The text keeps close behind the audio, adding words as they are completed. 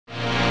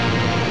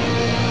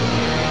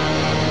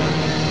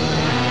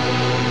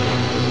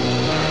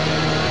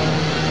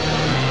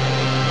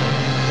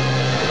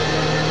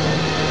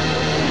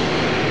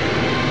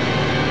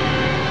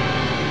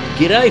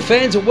G'day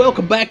fans and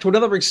welcome back to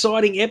another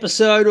exciting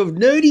episode of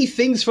Nerdy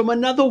Things from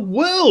Another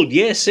World.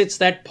 Yes, it's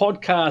that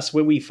podcast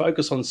where we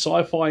focus on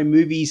sci-fi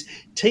movies,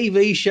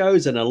 TV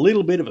shows and a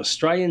little bit of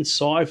Australian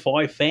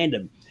sci-fi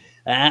fandom.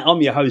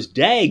 I'm your host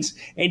Dags,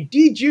 and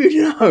did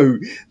you know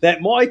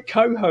that my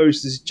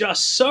co-host is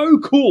just so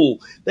cool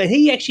that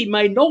he actually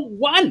made not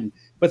one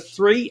but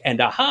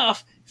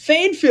 3.5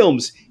 fan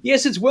films?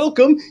 Yes, it's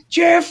welcome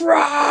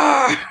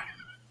Jeffra!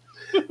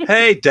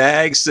 Hey,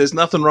 Dags, there's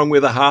nothing wrong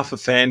with a half a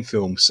fan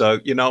film. So,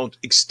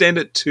 extend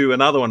it to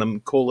another one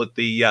and call it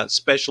the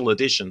special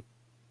edition.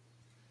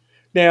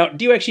 Now,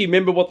 do you actually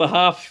remember what the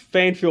half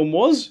fan film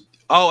was?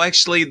 Oh,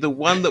 actually, the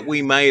one that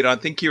we made, I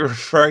think you're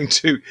referring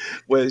to,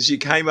 was you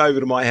came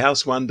over to my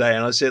house one day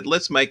and I said,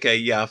 let's make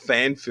a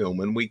fan film.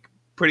 And we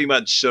pretty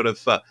much sort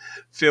of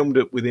filmed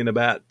it within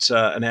about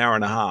an hour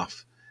and a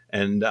half.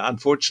 And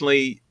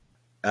unfortunately,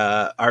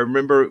 I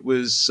remember it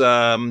was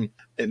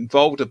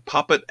involved a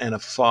puppet and a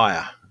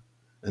fire.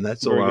 And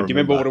that's all I remember. Do you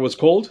remember what it was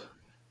called?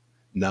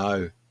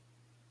 No.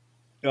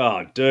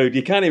 Oh, dude,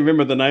 you can't even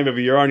remember the name of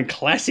your own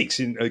classics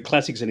in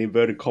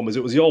inverted commas.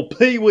 It was the old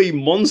Pee Wee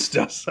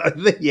Monster. So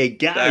there you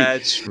go.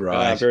 That's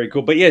right. Very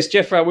cool. But yes,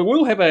 Jeff, we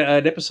will have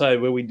an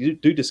episode where we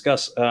do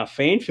discuss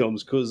fan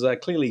films because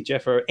clearly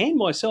Jeff and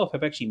myself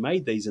have actually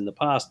made these in the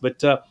past.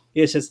 But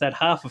yes, it's that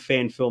half a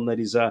fan film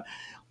that is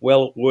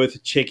well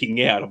worth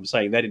checking out. I'm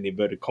saying that in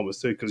inverted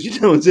commas too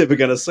because no one's ever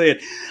going to see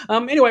it.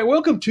 Anyway,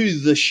 welcome to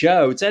the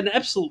show. It's an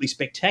absolutely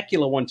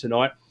spectacular one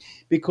tonight,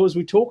 because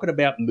we're talking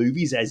about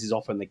movies, as is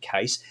often the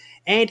case.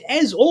 And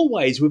as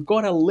always, we've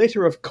got a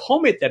letter of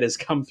comment that has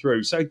come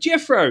through. So,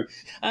 Jeffro,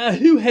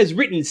 who has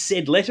written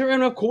said letter?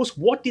 And, of course,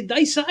 what did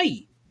they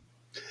say?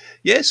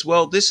 Yes,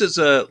 well, this is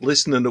a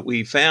listener that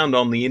we found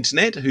on the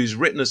internet who's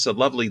written us a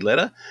lovely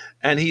letter,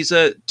 and he's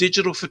a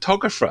digital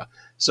photographer.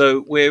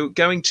 So we're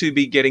going to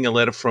be getting a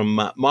letter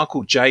from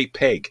Michael J.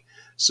 Pegg.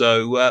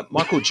 So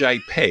Michael J.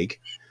 Pegg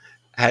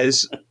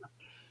has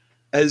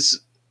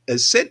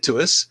said to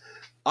us,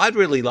 I'd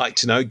really like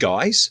to know,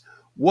 guys,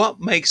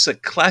 what makes a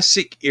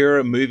classic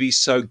era movie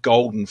so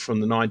golden from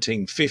the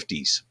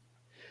 1950s?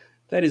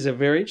 That is a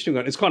very interesting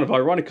one. It's kind of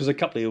ironic because a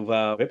couple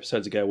of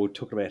episodes ago we were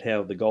talking about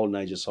how the golden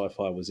age of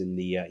sci-fi was in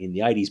the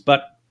 80s.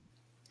 But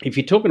if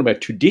you're talking about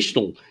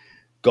traditional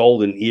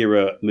golden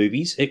era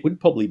movies, it would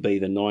probably be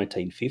the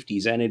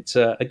 1950s. And it's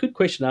a good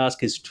question to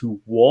ask as to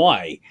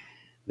why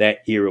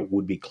that era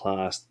would be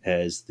classed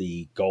as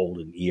the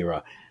golden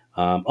era.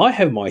 I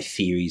have my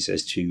theories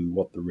as to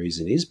what the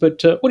reason is,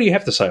 but what do you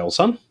have to say, old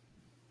son?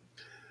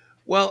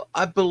 Well,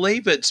 I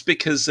believe it's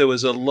because there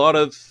was a lot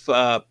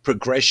of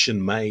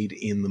progression made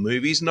in the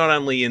movies, not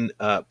only in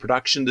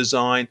production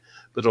design,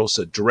 but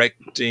also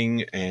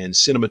directing and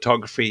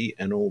cinematography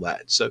and all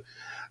that. So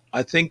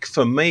I think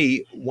for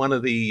me, one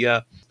of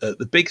the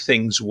big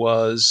things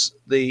was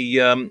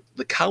the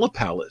color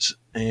palette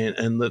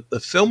and the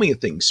filming of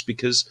things,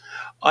 because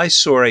I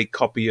saw a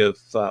copy of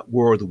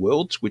War of the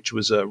Worlds, which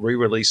was a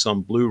re-release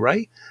on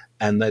Blu-ray,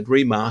 and they'd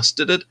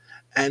remastered it.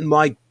 And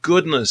my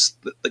goodness,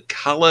 the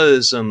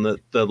colors and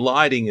the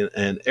lighting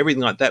and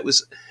everything like that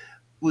was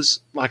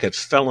like I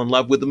fell in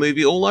love with the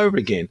movie all over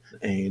again.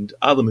 And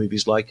other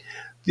movies like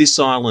This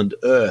Island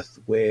Earth,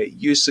 where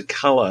use of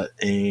color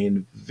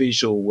and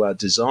visual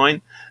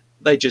design,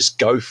 they just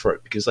go for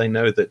it because they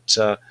know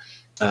that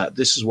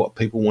this is what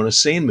people want to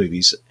see in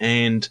movies.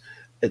 And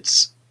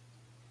it's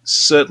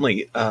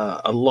certainly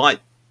a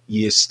light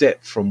year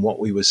step from what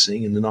we were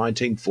seeing in the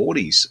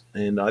 1940s.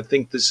 And I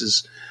think this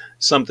is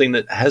something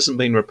that hasn't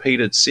been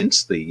repeated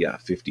since the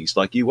 50s.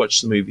 Like you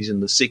watch the movies in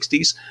the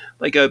 60s,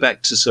 they go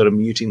back to sort of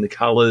muting the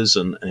colors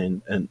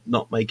and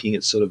not making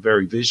it sort of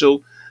very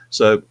visual.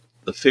 So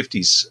the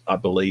 50s, I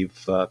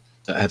believe,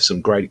 have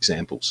some great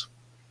examples.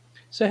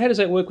 So how does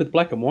that work with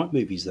black and white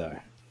movies, though?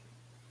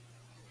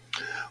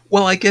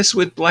 Well, I guess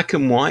with black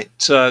and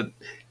white,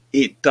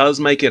 it does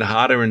make it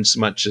harder in so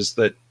much as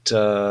that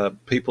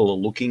people are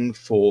looking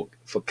for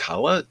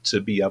color to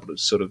be able to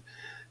sort of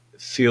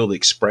feel the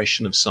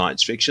expression of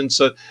science fiction.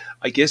 So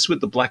I guess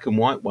with the black and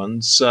white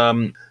ones,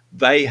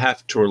 they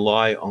have to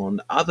rely on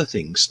other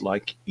things.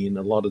 Like in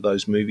a lot of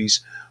those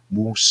movies,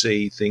 we'll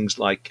see things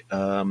like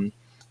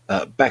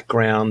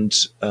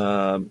background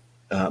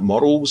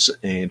models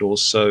and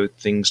also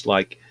things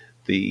like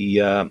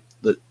the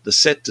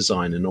set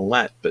design and all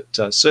that.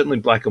 But certainly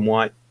black and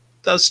white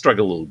does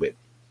struggle a little bit.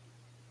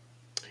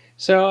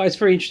 So it's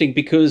very interesting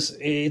because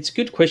it's a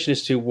good question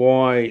as to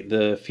why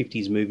the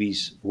 50s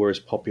movies were as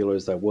popular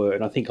as they were.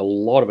 And I think a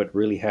lot of it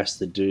really has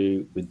to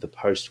do with the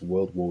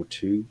post-World War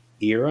II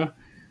era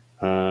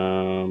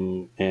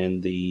and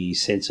the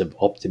sense of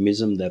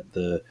optimism that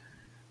the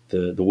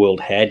world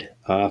had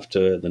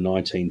after the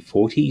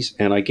 1940s.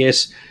 And I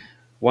guess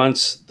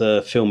once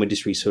the film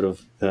industry sort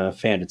of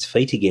found its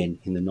feet again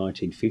in the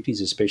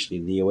 1950s, especially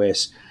in the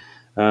US,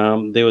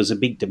 there was a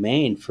big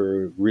demand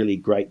for really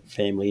great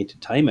family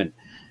entertainment.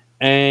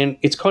 And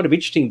it's kind of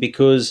interesting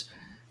because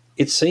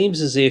it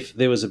seems as if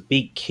there was a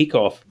big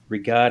kickoff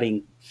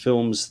regarding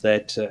films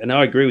that, and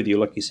I agree with you,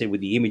 like you said,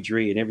 with the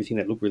imagery and everything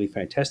that looked really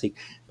fantastic,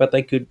 but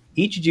they could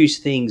introduce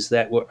things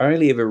that were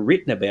only ever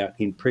written about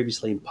in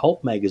previously in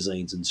pulp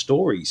magazines and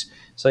stories.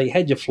 So you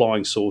had your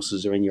flying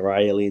saucers and your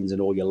aliens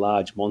and all your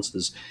large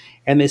monsters,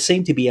 and there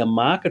seemed to be a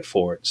market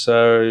for it.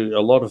 So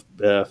a lot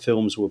of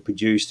films were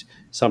produced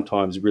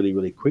sometimes really,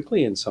 really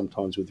quickly and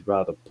sometimes with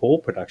rather poor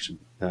production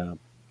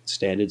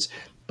standards.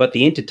 But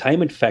the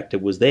entertainment factor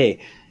was there,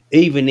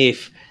 even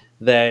if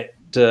that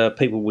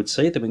people would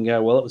see them and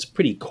go, well, it was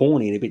pretty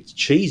corny and a bit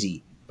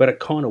cheesy, but it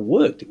kind of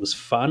worked. It was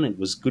fun, it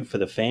was good for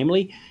the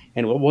family,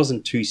 and it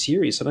wasn't too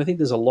serious. And I think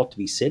there's a lot to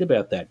be said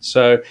about that.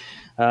 So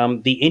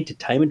the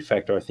entertainment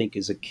factor, I think,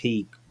 is a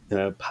key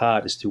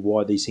part as to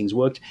why these things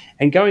worked.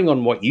 And going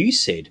on what you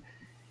said,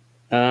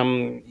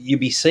 you'd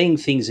be seeing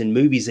things in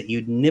movies that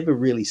you'd never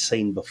really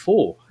seen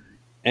before.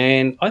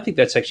 And I think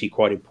that's actually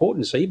quite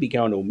important. So you'd be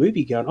going to a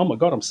movie going, oh my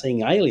God, I'm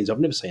seeing aliens.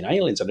 I've never seen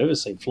aliens. I've never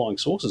seen flying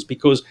saucers,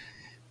 because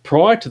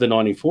prior to the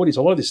 1940s,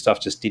 a lot of this stuff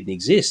just didn't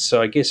exist. So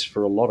I guess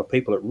for a lot of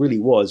people, it really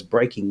was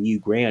breaking new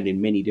ground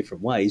in many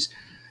different ways.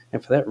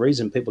 And for that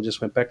reason, people just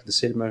went back to the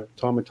cinema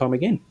time and time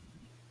again.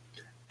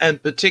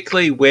 And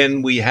particularly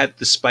when we had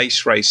the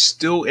space race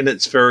still in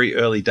its very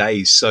early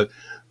days. So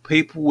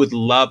people would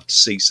love to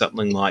see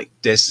something like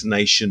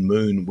Destination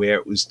Moon, where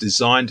it was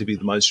designed to be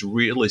the most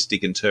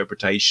realistic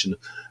interpretation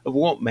of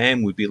what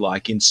man would be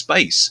like in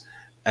space.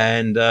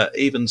 And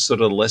even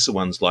sort of lesser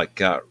ones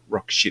like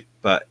Rocketship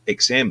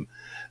XM,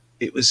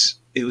 it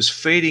was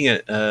feeding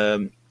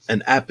an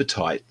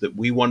appetite that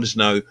we wanted to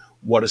know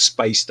what a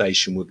space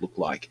station would look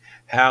like,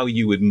 how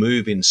you would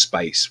move in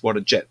space, what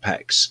are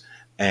jetpacks,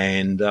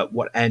 and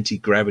what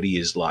anti-gravity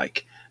is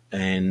like,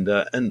 and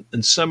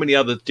so many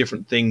other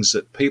different things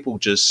that people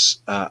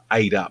just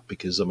ate up,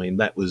 because I mean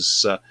that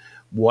was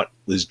what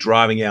was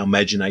driving our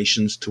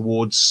imaginations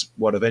towards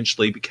what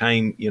eventually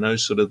became,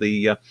 sort of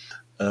the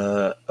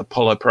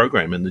Apollo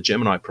program and the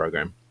Gemini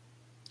program.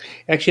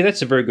 Actually,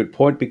 that's a very good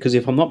point, because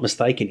if I'm not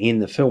mistaken, in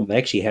the film, they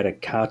actually had a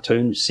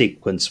cartoon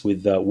sequence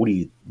with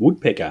Woody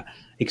Woodpecker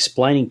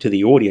explaining to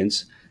the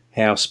audience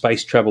how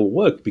space travel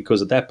worked,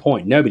 because at that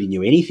point, nobody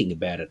knew anything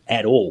about it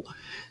at all.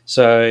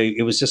 So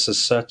it was just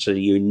such a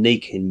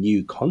unique and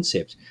new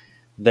concept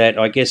that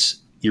I guess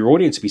your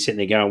audience would be sitting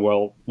there going,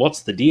 well,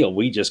 what's the deal?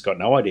 We just got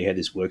no idea how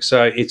this works.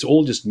 So it's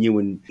all just new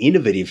and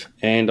innovative.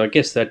 And I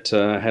guess that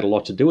had a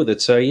lot to do with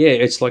it. So, yeah,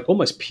 it's like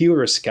almost pure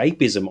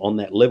escapism on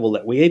that level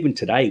that we, even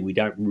today, we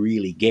don't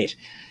really get,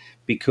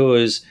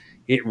 because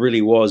it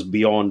really was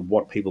beyond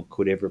what people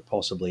could ever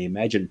possibly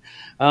imagine.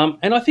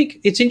 And I think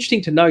it's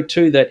interesting to note,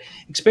 too, that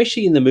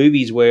especially in the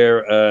movies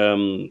where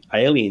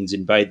aliens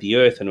invade the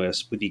Earth, and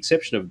with the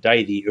exception of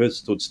Day the Earth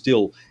Stood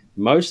Still,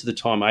 most of the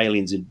time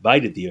aliens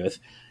invaded the Earth.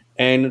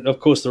 And, of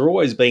course, they're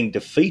always being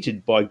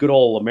defeated by good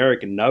old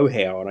American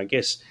know-how. And I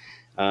guess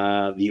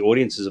the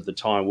audiences of the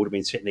time would have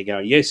been sitting there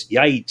going, yes,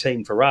 yay,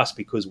 team for us,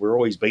 because we're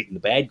always beating the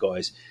bad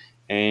guys.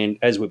 And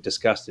as we've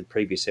discussed in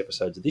previous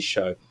episodes of this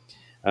show,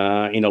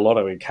 in a lot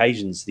of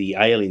occasions, the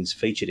aliens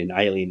featured in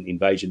alien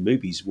invasion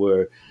movies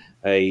were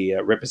a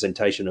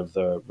representation of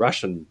the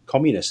Russian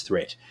communist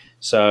threat.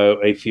 So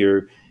if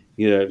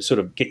sort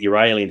of get your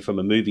alien from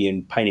a movie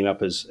and paint him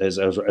up as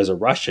a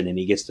Russian, and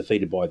he gets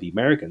defeated by the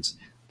Americans,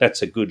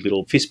 that's a good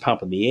little fist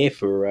pump in the air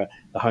for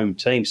the home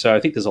team. So I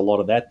think there's a lot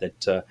of that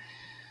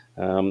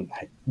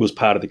was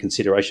part of the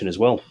consideration as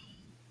well.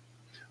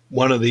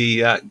 One of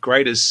the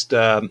greatest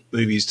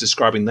movies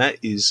describing that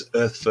is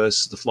Earth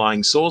versus the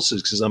Flying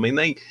Saucers, because I mean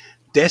they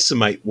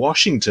decimate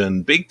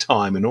Washington big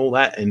time and all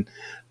that,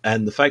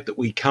 and the fact that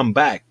we come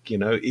back,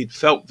 it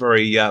felt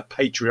very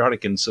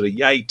patriotic and sort of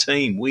yay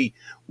team. We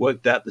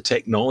worked out the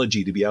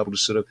technology to be able to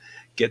sort of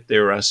get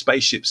their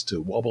spaceships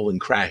to wobble and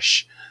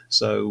crash.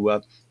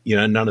 So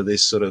none of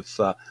this sort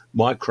of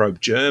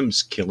microbe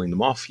germs killing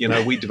them off.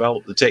 We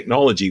developed the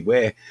technology.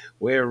 We're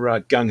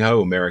gung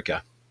ho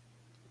America.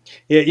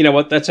 Yeah, you know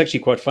what? That's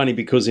actually quite funny,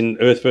 because in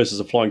Earth versus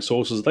the Flying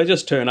Saucers, they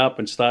just turn up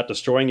and start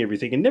destroying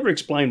everything and never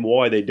explain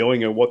why they're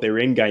doing it or what their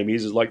end game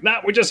is. It's like, nah,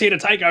 we're just here to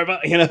take over.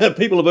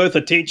 People of Earth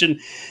attention.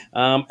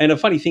 And a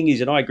funny thing is,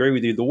 and I agree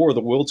with you, the War of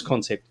the Worlds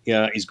concept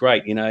is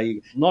great.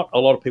 Not a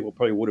lot of people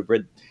probably would have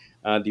read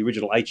the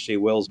original H.G.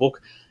 Wells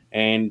book.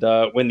 And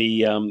when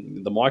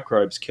the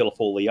microbes kill off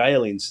all the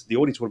aliens, the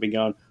audience would have been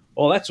going,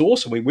 oh, that's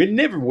awesome. We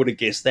never would have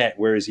guessed that.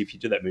 Whereas if you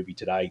do that movie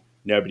today,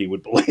 nobody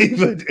would believe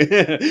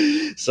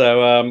it.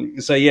 So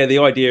yeah, the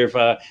idea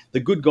of the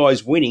good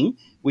guys winning,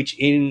 which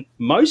in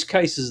most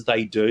cases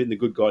they do, and the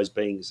good guys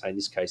being, say in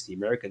this case, the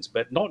Americans,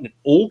 but not in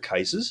all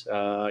cases,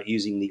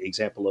 using the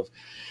example of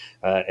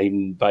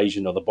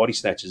Invasion of the Body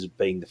Snatchers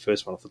being the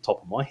first one off the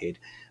top of my head.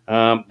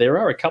 There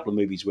are a couple of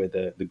movies where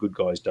the good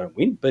guys don't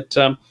win, but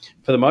for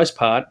the most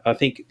part, I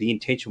think the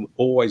intention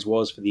always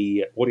was for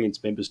the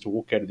audience members to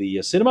walk out of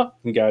the cinema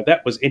and go,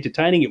 that was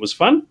entertaining, it was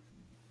fun.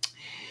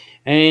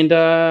 And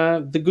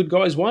the good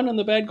guys won and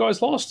the bad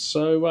guys lost.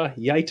 So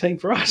yay team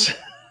for us.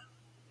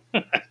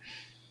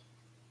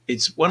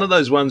 It's one of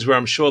those ones where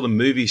I'm sure the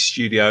movie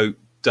studio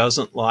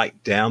doesn't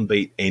like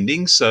downbeat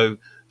endings. So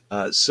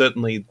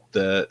Certainly,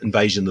 the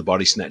Invasion of the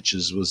Body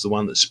Snatchers was the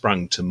one that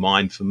sprung to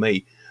mind for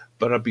me.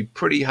 But I'd be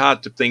pretty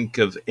hard to think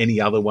of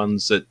any other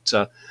ones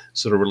that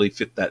sort of really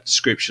fit that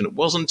description. It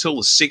wasn't until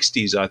the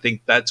 60s, I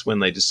think, that's when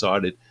they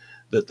decided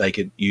that they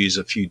could use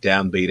a few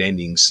downbeat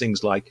endings.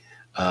 Things like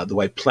the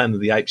way Planet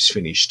of the Apes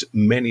finished.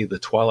 Many of the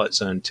Twilight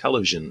Zone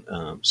television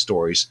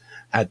stories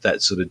had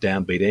that sort of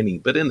downbeat ending.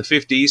 But in the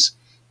 50s,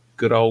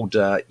 good old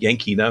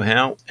Yankee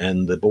know-how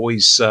and the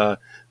boys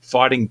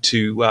fighting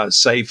to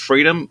save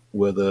freedom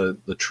were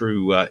the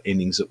true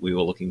endings that we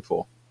were looking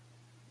for.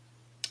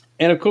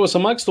 And of course,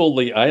 amongst all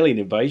the alien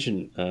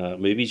invasion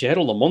movies, you had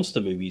all the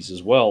monster movies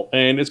as well.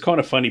 And it's kind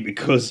of funny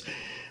because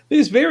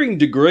there's varying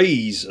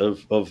degrees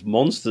of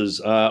monsters.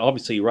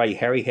 Obviously, Ray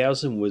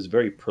Harryhausen was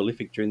very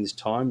prolific during this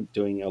time,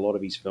 doing a lot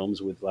of his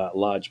films with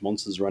large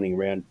monsters running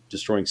around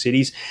destroying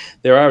cities.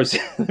 There are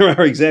there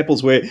are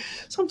examples where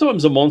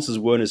sometimes the monsters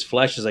weren't as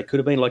flash as they could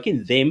have been, like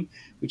in Them,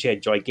 which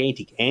had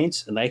gigantic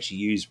ants, and they actually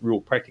used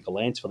real practical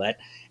ants for that.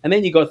 And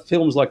then you got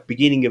films like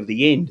Beginning of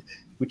the End,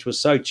 which was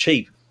so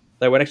cheap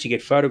they would actually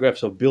get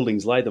photographs of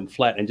buildings, lay them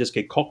flat, and just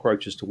get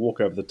cockroaches to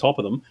walk over the top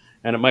of them.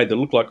 And it made them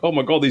look like, oh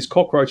my God, these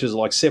cockroaches are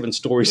like 7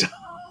 stories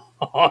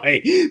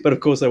high. But of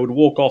course, they would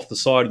walk off the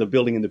side of the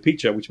building in the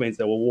picture, which means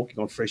they were walking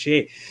on fresh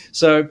air.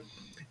 So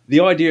the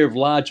idea of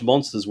large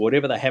monsters,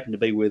 whatever they happen to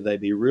be, whether they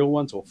be real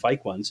ones or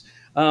fake ones,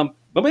 I mean,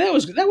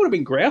 that would have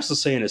been grouse to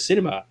see in a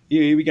cinema.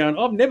 You'd be going,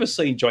 I've never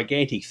seen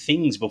gigantic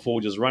things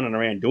before just running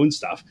around doing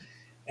stuff.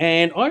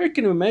 And I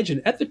can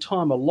imagine at the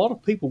time, a lot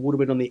of people would have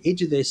been on the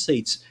edge of their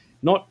seats,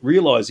 not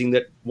realizing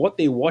that what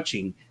they're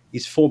watching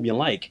is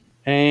formulaic.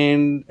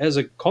 And as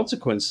a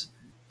consequence,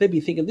 they'd be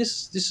thinking,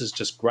 this is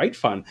just great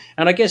fun.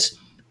 And I guess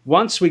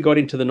once we got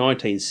into the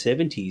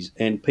 1970s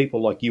and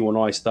people like you and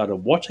I started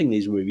watching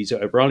these movies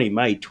that were only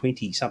made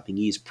 20-something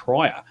years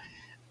prior,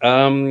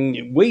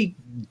 we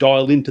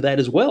dialed into that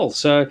as well.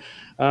 So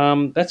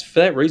that's for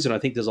that reason, I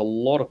think there's a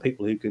lot of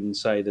people who can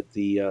say that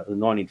the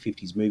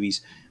 1950s movies,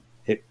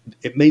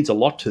 it means a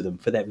lot to them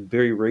for that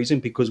very reason,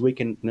 because we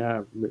can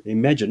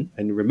imagine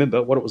and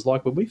remember what it was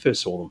like when we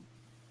first saw them.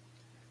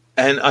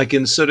 And I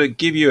can sort of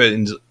give you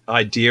an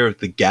idea of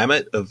the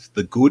gamut of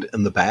the good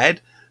and the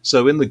bad.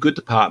 So in the good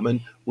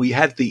department, we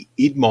had the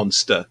id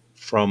monster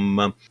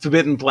from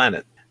Forbidden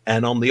Planet.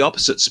 And on the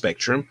opposite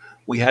spectrum,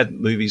 we had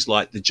movies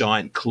like The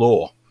Giant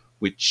Claw,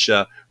 which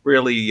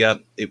really,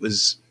 it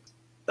was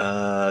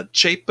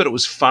cheap, but it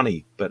was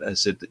funny. But as I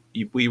said,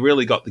 we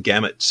really got the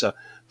gamut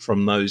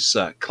from those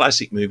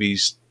classic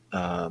movies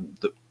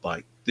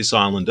like This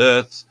Island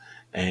Earth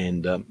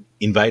and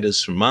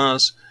Invaders from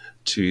Mars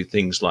to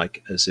things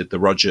like, as I said, the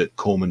Roger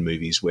Corman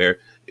movies, where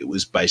it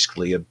was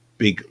basically a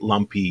big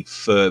lumpy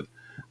fur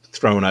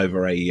thrown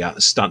over a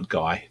stunt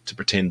guy to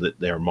pretend that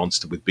they're a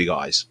monster with big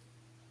eyes.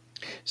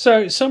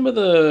 So some of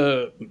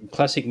the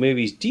classic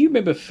movies, do you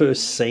remember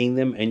first seeing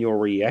them and your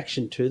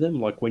reaction to them,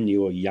 like when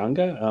you were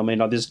younger? I mean,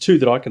 there's 2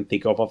 that I can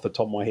think of off the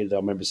top of my head that I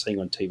remember seeing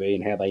on TV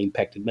and how they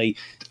impacted me.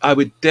 I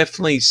would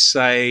definitely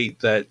say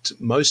that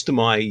most of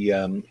my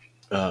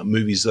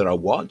movies that I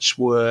watched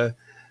were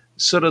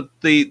sort of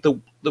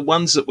the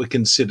ones that were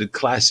considered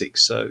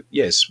classics. So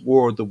yes,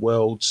 War of the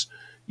Worlds,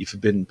 Your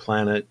Forbidden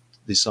Planet,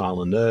 This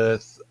Island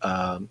Earth,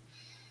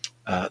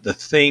 The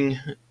Thing.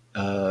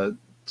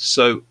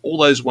 So all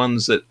those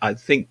ones that I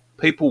think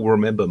people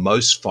remember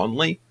most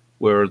fondly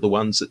were the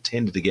ones that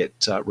tended to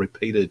get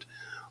repeated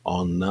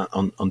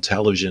on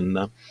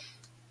television.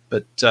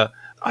 But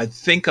I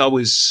think I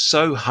was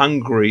so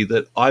hungry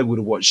that I would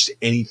have watched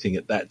anything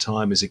at that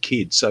time as a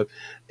kid. So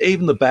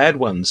even the bad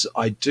ones,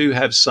 I do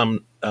have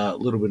some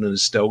little bit of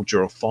nostalgia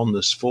or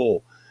fondness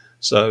for.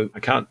 So I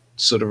can't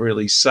sort of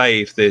really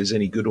say if there's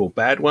any good or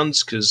bad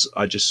ones because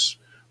I just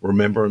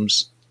remember them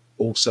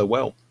all so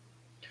well.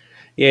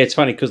 Yeah, it's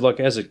funny because, like,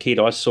 as a kid,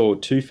 I saw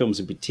 2 films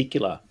in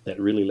particular that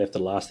really left a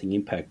lasting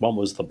impact. One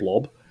was The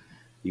Blob,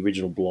 the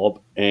original Blob,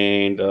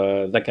 and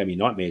that gave me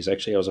nightmares,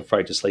 actually. I was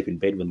afraid to sleep in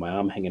bed with my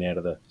arm hanging out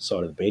of the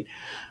side of the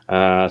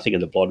bed, thinking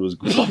the blob was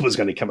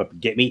going to come up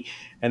and get me.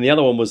 And the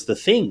other one was The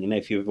Thing. And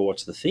if you ever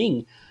watched The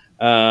Thing,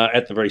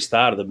 at the very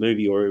start of the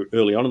movie or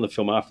early on in the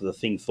film after the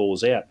Thing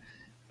thaws out,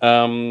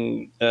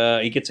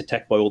 he gets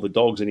attacked by all the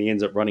dogs and he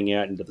ends up running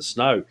out into the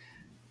snow.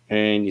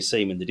 And you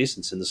see him in the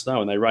distance in the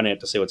snow, and they run out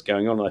to see what's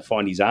going on, and they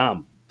find his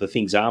arm. The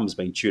Thing's arm has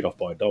been chewed off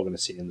by a dog, and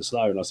it's sitting in the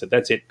snow. And I said,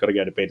 "That's it. Got to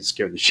go to bed. It's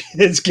scaring the shit.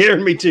 It's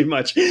scaring me too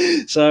much."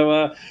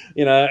 So,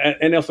 and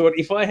I thought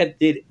if I had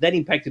that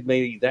impacted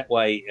me that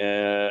way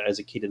as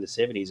a kid in the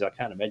 70s, I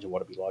can't imagine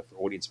what it'd be like for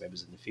audience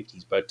members in the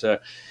 50s. But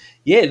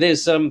yeah,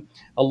 there's a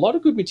lot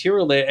of good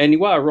material there, and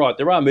you are right.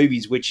 There are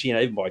movies which,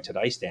 even by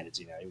today's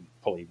standards,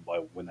 probably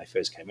by when they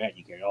first came out,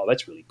 you go, "Oh,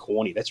 that's really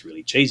corny. That's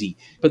really cheesy."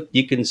 But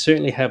you can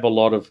certainly have a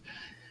lot of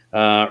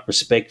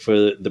respect for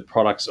the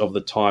products of the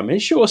time. And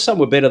sure, some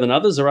were better than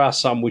others. There are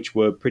some which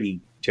were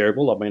pretty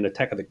terrible. I mean,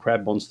 Attack of the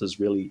Crab Monsters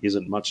really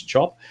isn't much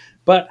chop.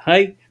 But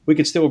hey, we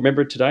can still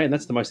remember it today, and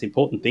that's the most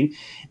important thing.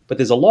 But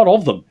there's a lot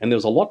of them, and there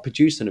was a lot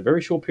produced in a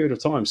very short period of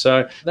time.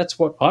 So that's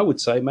what I would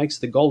say makes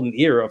the golden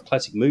era of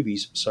classic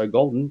movies so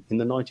golden in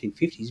the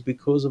 1950s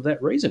because of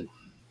that reason.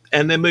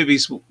 and they're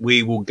movies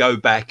we will go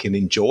back and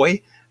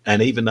enjoy.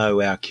 And even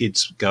though our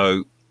kids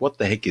go, "What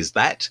the heck is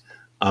that?"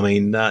 I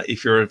mean,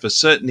 if you're of a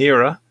certain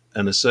era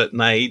and a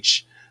certain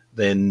age,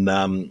 then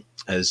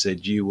as I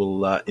said, you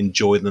will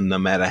enjoy them no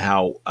matter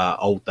how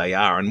old they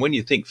are. And when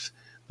you think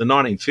the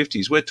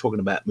 1950s, we're talking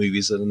about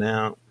movies that are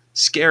now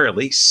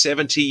scarily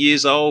 70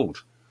 years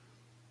old.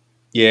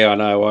 Yeah, I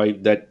know.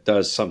 That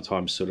does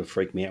sometimes sort of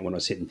freak me out when I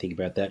sit and think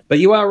about that. But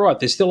you are right.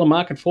 There's still a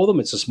market for them.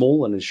 It's a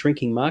small and a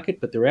shrinking market,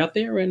 but they're out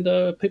there and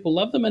people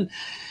love them. And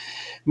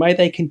may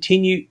they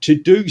continue to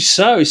do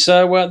so.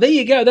 So there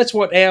you go. That's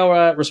what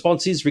our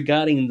response is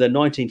regarding the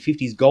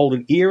 1950s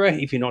golden era.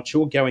 If you're not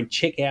sure, go and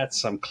check out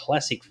some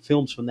classic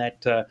films from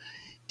that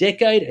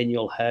decade and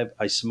you'll have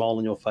a smile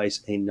on your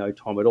face in no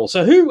time at all.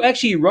 So who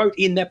actually wrote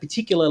in that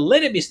particular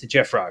letter, Mr.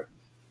 Jeffro?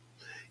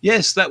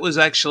 Yes, that was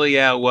actually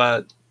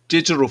our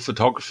digital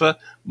photographer,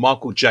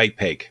 Michael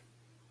JPEG.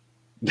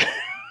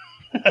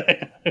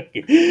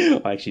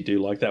 I actually do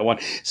like that one.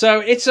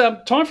 So it's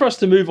time for us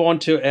to move on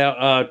to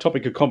our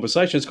topic of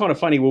conversation. It's kind of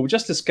funny. We were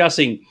just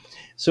discussing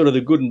sort of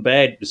the good and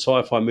bad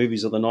sci-fi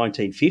movies of the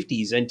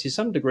 1950s, and to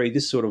some degree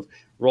this sort of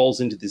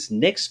rolls into this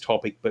next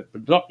topic, but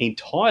not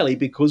entirely,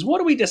 because what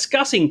are we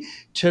discussing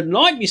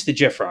tonight, Mr.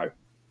 Jeffro?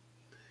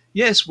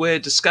 Yes, we're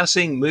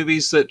discussing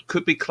movies that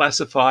could be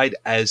classified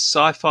as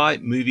sci-fi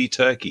movie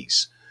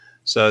turkeys.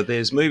 So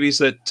there's movies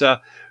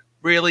that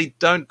really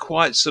don't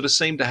quite sort of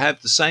seem to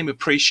have the same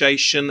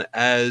appreciation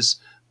as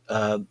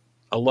a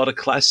lot of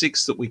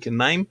classics that we can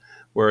name,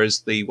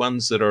 whereas the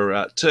ones that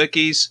are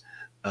turkeys,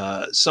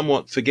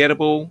 somewhat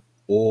forgettable,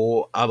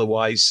 or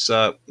otherwise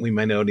we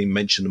may not even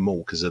mention them all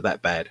because they're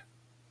that bad.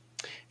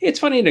 Yeah, it's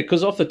funny, isn't it?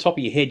 Because off the top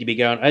of your head, you'd be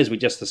going, as we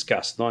just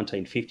discussed,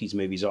 1950s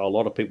movies, a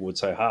lot of people would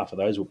say half of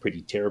those were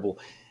pretty terrible.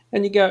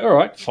 And you go, all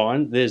right,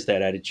 fine, there's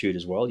that attitude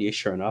as well. Yeah,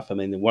 sure enough. I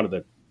mean, one of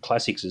the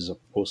classics is, of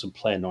course,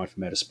 Plan 9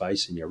 from Outer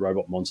Space and your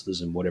robot monsters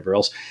and whatever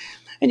else.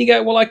 And you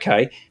go, well,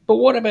 okay, but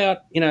what about,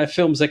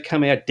 films that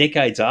come out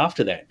decades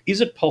after that?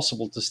 Is it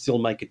possible to still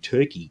make a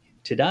turkey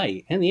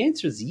today? And the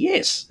answer is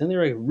yes. And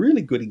there are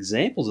really good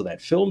examples of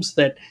that. Films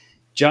that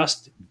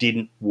just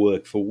didn't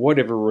work for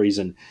whatever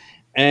reason.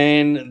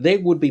 And there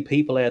would be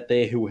people out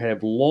there who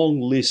have long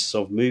lists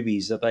of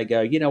movies that they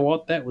go, you know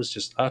what, that was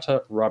just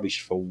utter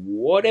rubbish for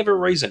whatever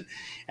reason.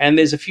 And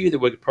there's a few that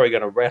we're probably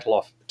going to rattle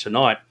off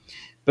tonight.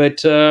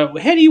 But how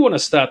do you want to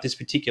start this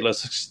particular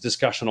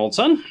discussion, old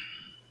son?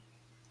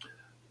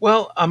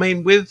 Well, I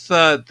mean, with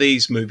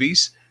these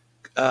movies,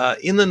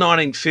 in the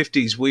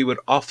 1950s, we would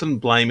often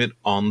blame it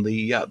on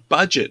the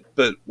budget.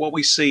 But what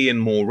we see in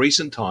more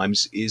recent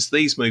times is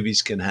these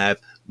movies can have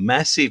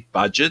massive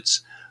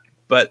budgets,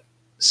 but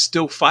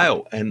still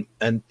fail. And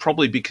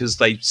probably because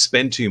they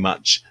spend too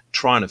much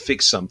trying to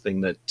fix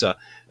something that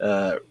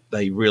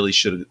they really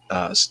should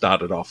have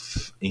started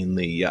off in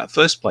the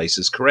first place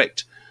as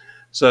correct.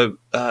 So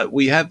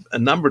we have a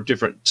number of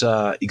different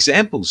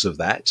examples of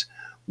that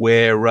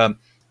where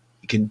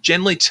you can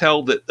generally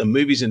tell that the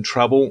movie's in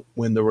trouble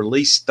when the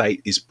release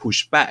date is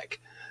pushed back.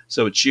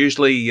 So it's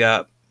usually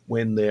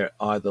when they're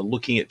either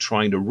looking at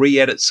trying to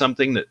re-edit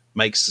something that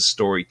makes the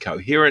story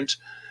coherent,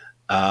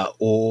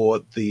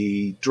 or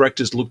the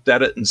directors looked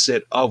at it and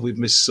said, oh, we've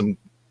missed some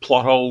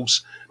plot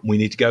holes. We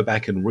need to go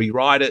back and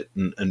rewrite it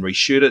and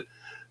reshoot it.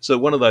 So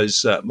one of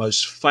those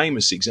most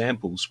famous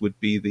examples would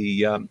be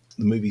the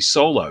movie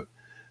Solo.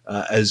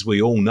 As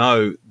we all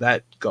know,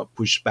 that got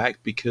pushed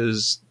back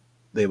because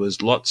there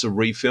was lots of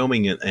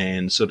refilming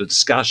and sort of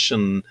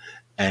discussion.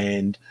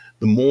 And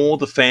the more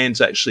the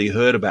fans actually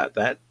heard about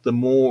that, the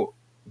more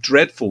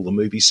dreadful the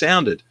movie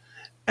sounded.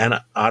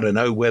 And I don't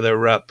know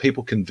whether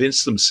people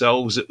convinced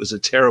themselves it was a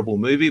terrible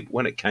movie, but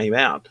when it came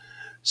out,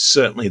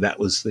 certainly that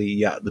was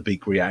the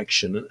big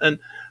reaction. And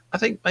I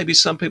think maybe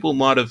some people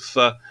might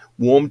have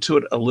warmed to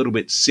it a little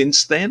bit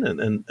since then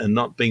and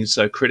not been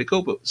so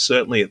critical, but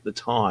certainly at the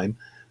time,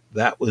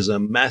 that was a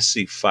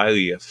massive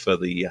failure for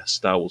the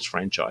Star Wars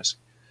franchise.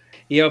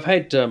 Yeah, I've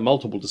had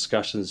multiple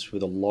discussions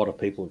with a lot of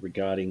people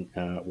regarding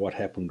what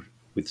happened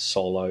with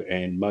Solo,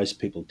 and most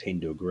people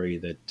tend to agree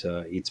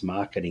that its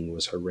marketing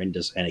was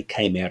horrendous and it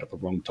came out at the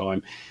wrong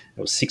time.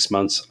 It was 6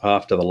 months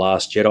after The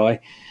Last Jedi,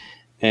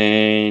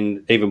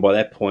 and even by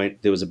that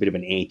point, there was a bit of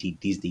an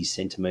anti-Disney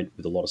sentiment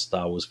with a lot of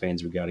Star Wars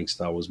fans regarding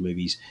Star Wars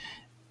movies.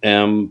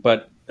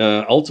 But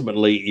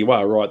ultimately, you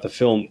are right, the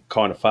film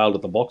kind of failed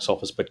at the box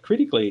office, but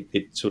critically,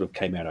 it sort of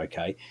came out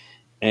okay.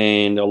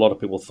 And a lot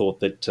of people thought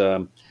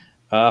that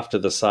after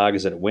the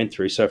sagas that it went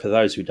through. So for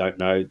those who don't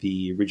know,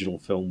 the original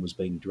film was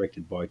being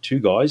directed by two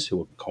guys who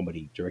were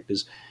comedy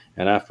directors.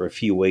 And after a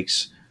few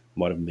weeks,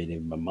 might have been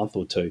even a month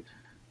or two,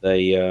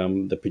 they,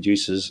 the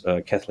producers,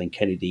 Kathleen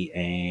Kennedy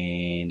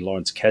and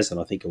Lawrence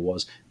Kasdan, I think it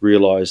was,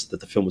 realised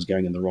that the film was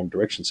going in the wrong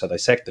direction. So they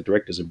sacked the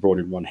directors and brought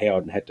in Ron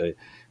Howard, and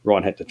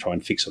Ryan had to try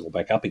and fix it all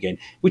back up again,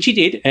 which he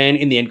did. And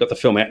in the end, got the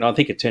film out. And I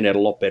think it turned out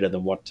a lot better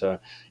than what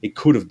it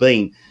could have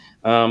been.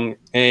 And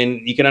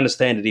you can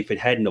understand it if it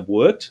hadn't have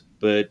worked,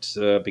 but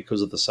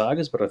because of the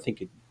sagas. But I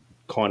think it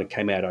kind of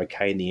came out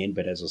okay in the end,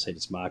 but as I said,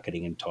 its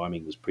marketing and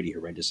timing was pretty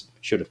horrendous.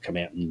 It should have come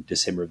out in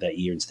December of that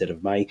year instead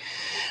of May.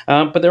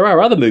 But there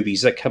are other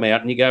movies that come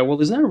out and you go, well,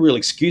 there's no real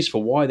excuse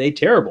for why they're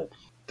terrible.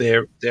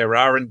 There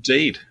are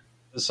indeed.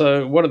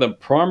 So one of the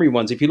primary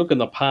ones, if you look in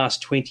the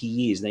past 20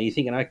 years, now you're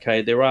thinking,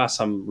 okay, there are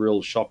some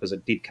real shockers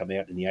that did come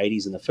out in the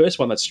 80s. And the first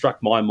one that struck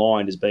my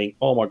mind as being,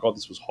 oh my God,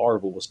 this was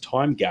horrible, was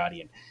Time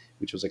Guardian,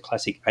 which was a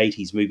classic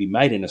 80s movie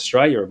made in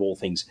Australia, of all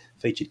things,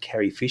 featured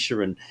Carrie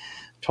Fisher and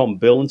Tom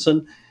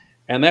Burlinson.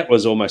 And that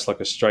was almost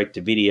like a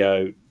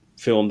straight-to-video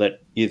film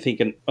that you're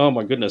thinking, oh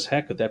my goodness,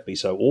 how could that be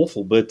so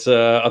awful? But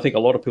I think a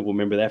lot of people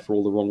remember that for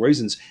all the wrong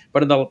reasons.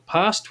 But in the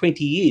past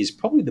 20 years,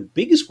 probably the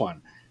biggest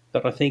one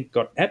that I think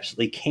got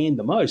absolutely canned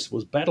the most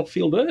was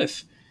Battlefield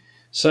Earth.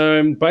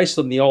 So based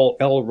on the old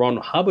L. Ron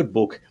Hubbard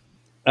book,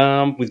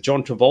 with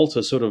John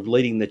Travolta sort of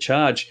leading the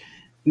charge.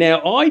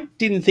 Now, I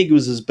didn't think it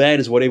was as bad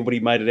as what everybody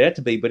made it out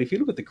to be, but if you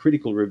look at the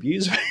critical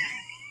reviews,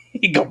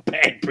 it got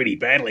banned pretty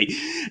badly.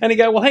 And you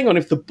go, well, hang on,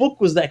 if the book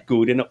was that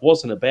good and it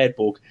wasn't a bad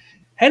book,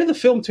 how did the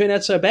film turn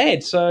out so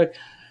bad? So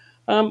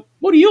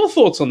what are your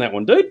thoughts on that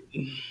one, dude?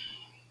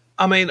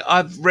 I mean,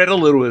 I've read a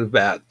little bit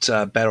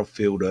about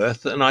Battlefield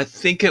Earth, and I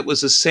think it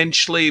was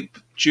essentially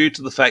due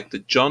to the fact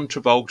that John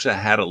Travolta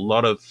had a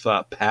lot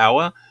of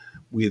power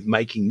with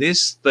making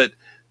this, that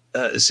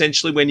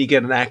essentially when you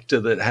get an actor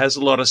that has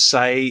a lot of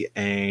say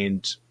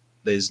and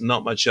there's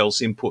not much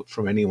else input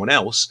from anyone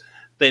else,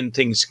 then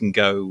things can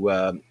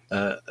go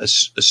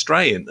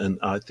astray. And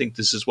I think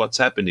this is what's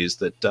happened, is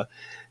that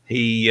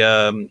he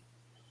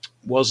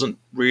wasn't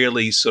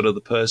really sort of the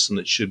person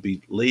that should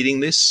be leading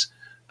this.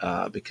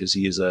 Because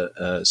he is a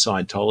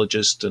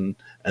Scientologist,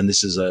 and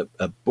this is a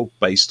book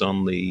based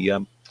on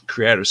the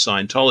creator of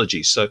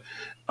Scientology. So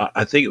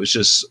I think it was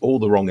just all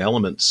the wrong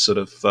elements sort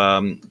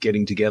of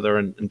getting together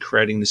and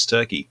creating this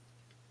turkey.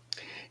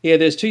 Yeah,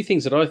 there's two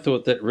things that I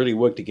thought that really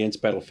worked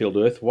against Battlefield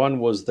Earth. One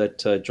was that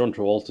John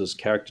Travolta's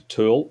character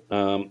Turl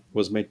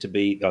was meant to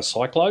be a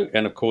Cyclo,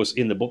 and of course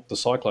in the book the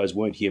Cyclos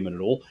weren't human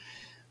at all.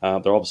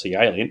 They're obviously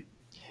alien.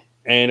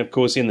 And of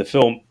course in the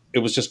film it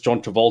was just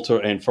John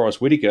Travolta and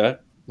Forrest Whitaker,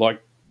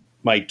 like,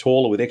 made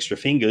taller with extra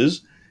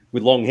fingers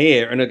with long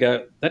hair, and I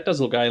go, that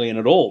doesn't look alien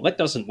at all. That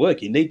doesn't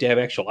work. You need to have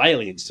actual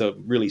aliens to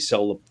really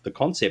sell the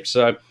concept.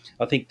 So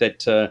I think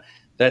that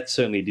that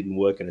certainly didn't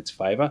work in its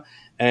favour.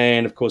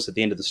 And of course, at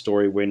the end of the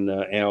story, when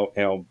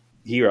our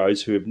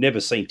heroes, who have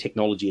never seen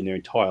technology in their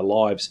entire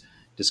lives,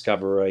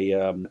 discover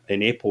an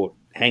airport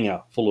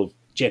hangar full of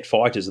jet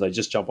fighters, and they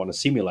just jump on a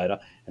simulator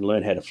and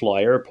learn how to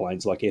fly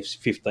airplanes like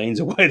F-15s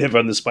or whatever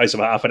in the space of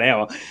half an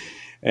hour,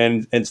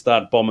 and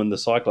start bombing the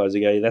Cyclones,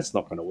 you go, that's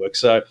not going to work.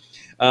 So,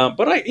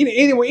 but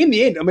anyway, in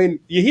the end, I mean,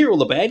 you hear all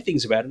the bad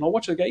things about it, and I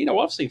watch it and go,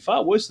 I've seen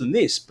far worse than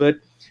this. But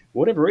for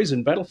whatever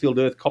reason, Battlefield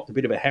Earth copped a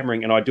bit of a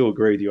hammering, and I do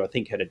agree with you. I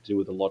think it had to do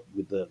with a lot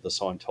with the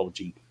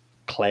Scientology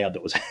cloud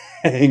that was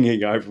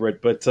hanging over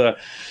it. But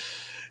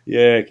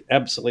yeah,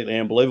 absolutely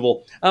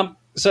unbelievable.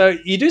 So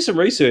you do some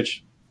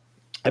research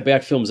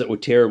about films that were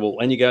terrible,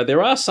 and you go,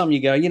 there are some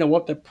you go, you know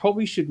what, that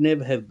probably should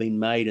never have been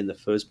made in the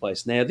first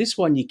place. Now, this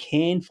one you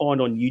can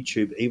find on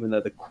YouTube, even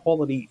though the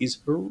quality is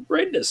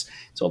horrendous.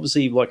 It's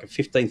obviously like a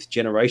 15th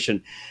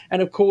generation.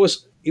 And of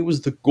course, it was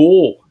the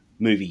Gore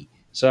movie.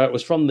 So it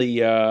was from the,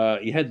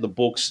 you had the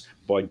books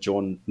by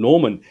John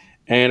Norman.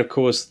 And of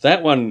course,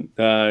 that one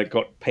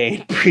got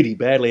panned pretty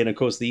badly. And of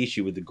course, the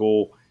issue with the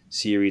Gore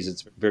series,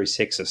 it's very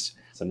sexist.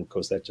 And of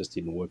course, that just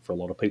didn't work for a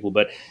lot of people.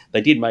 But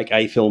they did make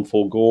a film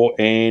for Gore,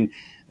 and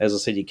as I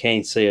said, you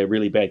can see a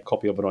really bad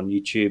copy of it on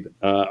YouTube.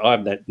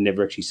 I've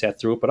never actually sat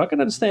through it, but I can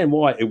understand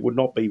why it would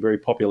not be very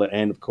popular.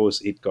 And of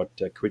course, it got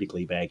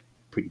critically bagged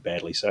pretty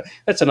badly. So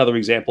that's another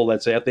example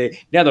that's out there.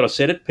 Now that I've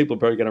said it, people are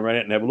probably going to run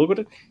out and have a look at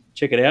it.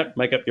 Check it out.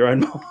 Make up your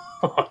own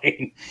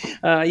mind.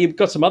 You've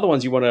got some other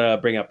ones you want to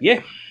bring up,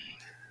 yeah?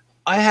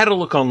 I had a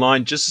look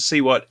online just to see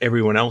what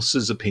everyone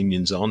else's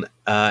opinions on,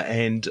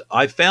 and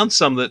I found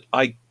some that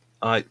I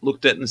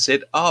looked at and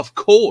said, oh, of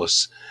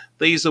course,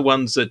 these are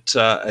ones that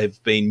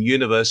have been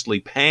universally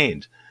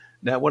panned.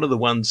 Now, one of the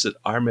ones that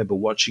I remember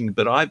watching,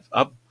 but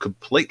I've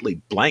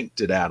completely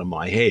blanked it out of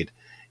my head,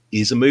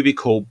 is a movie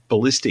called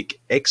Ballistic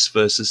X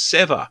versus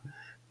Sever.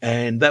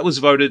 And that was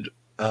voted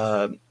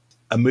a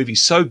movie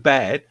so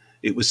bad,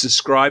 it was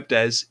described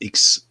as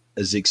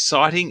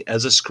exciting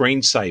as a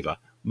screensaver,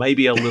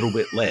 maybe a little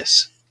bit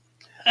less.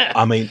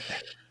 I mean,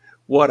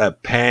 what a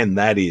pan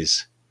that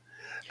is.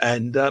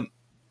 And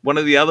one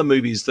of the other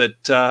movies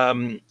that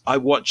I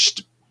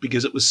watched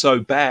because it was so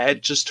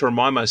bad, just to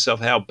remind myself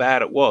how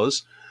bad it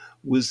was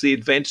The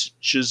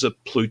Adventures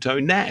of Pluto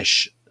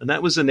Nash. And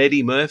that was an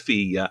Eddie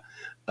Murphy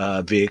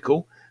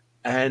vehicle.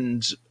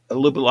 And a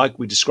little bit like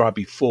we described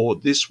before,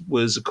 this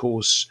was, of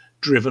course,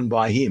 driven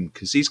by him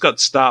because he's got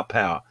star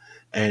power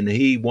and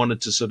he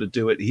wanted to sort of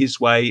do it his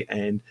way.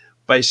 And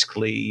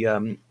basically,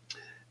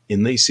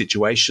 in these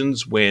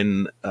situations,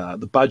 when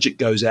the budget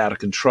goes out of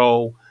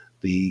control,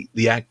 the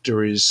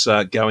actor is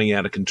going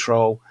out of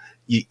control,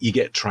 you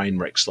get train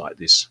wrecks like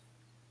this.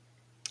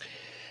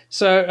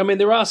 So, I mean,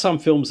 there are some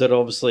films that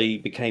obviously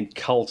became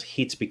cult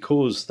hits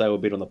because they were a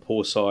bit on the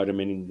poor side. I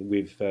mean,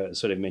 we've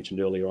sort of mentioned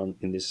earlier on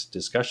in this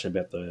discussion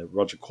about the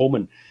Roger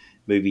Corman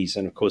movies,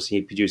 and of course, he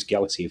produced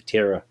Galaxy of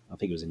Terror. I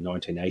think it was in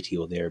 1980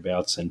 or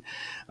thereabouts, and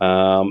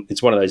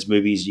it's one of those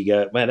movies you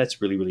go, man,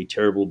 that's really, really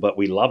terrible, but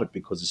we love it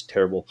because it's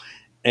terrible.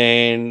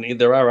 And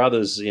there are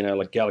others,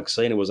 like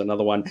Galaxina was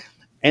another one,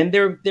 and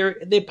they're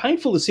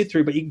painful to sit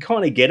through, but you can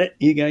kind of get it.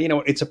 You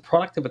go, it's a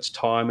product of its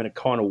time, and it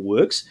kind of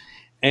works.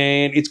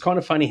 And it's kind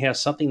of funny how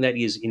something that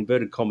is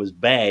inverted commas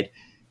bad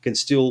can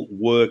still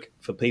work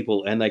for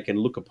people, and they can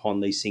look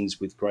upon these things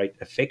with great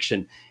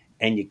affection,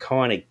 and you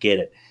kind of get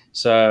it.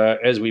 So,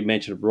 as we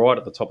mentioned right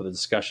at the top of the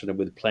discussion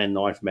with Plan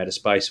 9 from Outer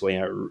Space, we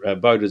are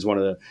voted as one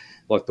of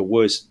the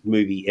worst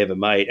movie ever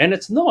made, and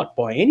it's not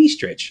by any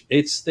stretch.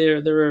 It's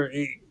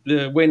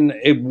when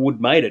Ed Wood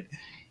made it.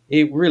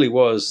 It really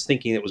was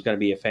thinking it was going to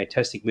be a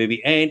fantastic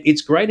movie, and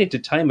it's great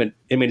entertainment.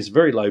 I mean, it's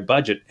very low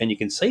budget, and you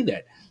can see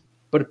that,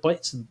 but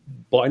it's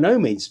by no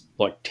means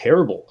like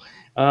terrible.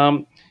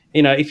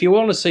 If you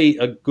want to see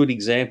a good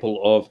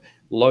example of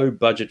low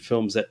budget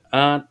films that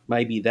aren't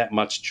maybe that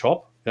much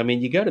chop, I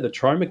mean, you go to the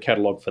Troma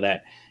catalog for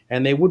that,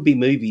 and there would be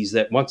movies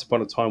that once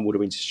upon a time would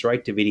have been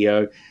straight to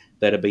video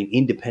that have been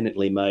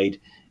independently made.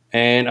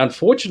 And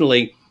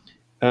unfortunately,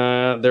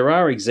 there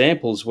are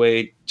examples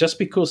where just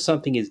because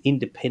something is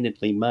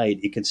independently made,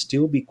 it can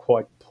still be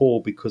quite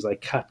poor because they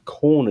cut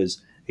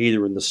corners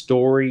either in the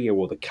story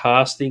or the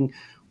casting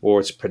or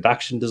its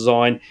production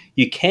design.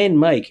 You can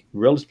make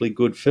relatively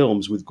good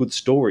films with good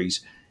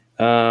stories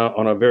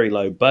on a very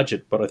low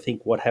budget, but I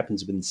think what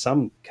happens in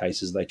some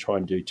cases, they try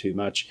and do too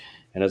much,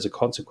 and as a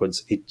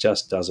consequence, it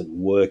just doesn't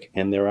work.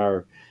 And there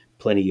are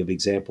plenty of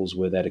examples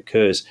where that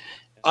occurs.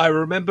 I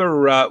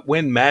remember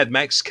when Mad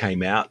Max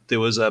came out, there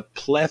was a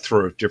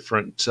plethora of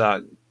different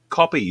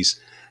copies.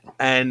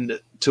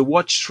 And to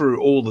watch through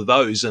all of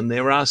those, and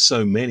there are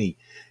so many,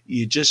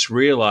 you just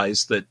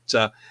realize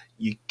that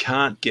you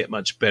can't get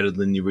much better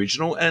than the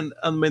original. And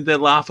I mean, they're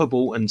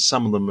laughable, and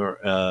some of them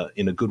are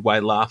in a good way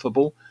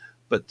laughable.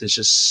 But there's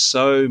just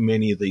so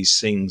many of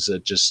these things are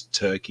just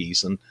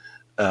turkeys, and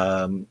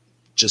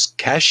just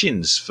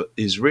cash-ins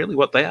is really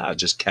what they are,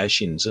 just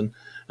cash-ins.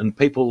 And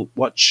people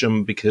watch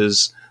them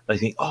because they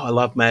think, oh, I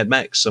love Mad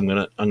Max, I'm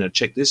gonna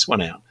check this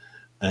one out.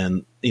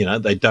 And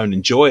they don't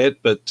enjoy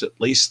it, but at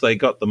least they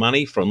got the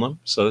money from them,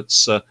 so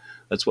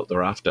that's what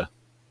they're after.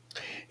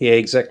 Yeah,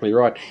 exactly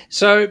right.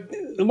 So,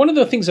 one of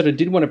the things that I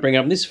did want to bring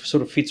up, and this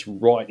sort of fits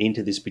right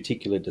into this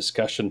particular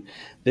discussion,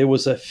 there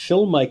was a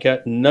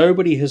filmmaker,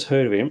 nobody has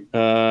heard of him.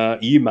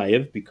 You may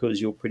have,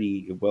 because you're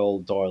pretty well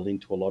dialed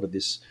into a lot of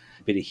this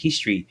bit of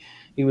history.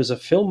 He was a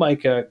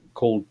filmmaker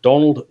called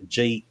Donald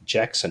G.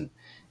 Jackson.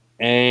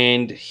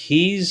 And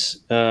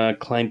his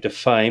claim to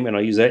fame, and I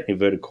use that in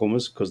inverted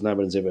commas because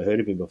nobody's ever heard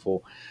of him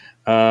before,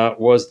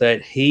 was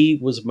that he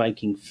was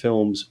making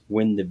films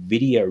when the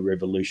video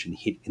revolution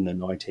hit in the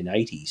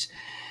 1980s.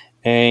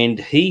 And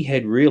he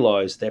had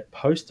realized that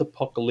post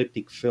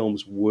apocalyptic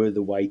films were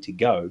the way to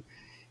go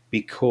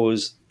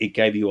because it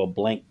gave you a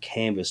blank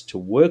canvas to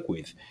work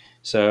with.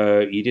 So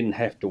you didn't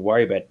have to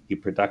worry about your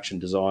production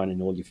design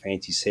and all your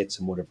fancy sets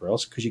and whatever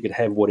else, because you could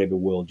have whatever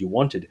world you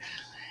wanted.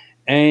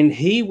 And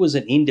he was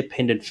an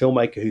independent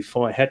filmmaker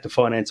who had to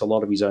finance a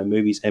lot of his own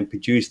movies and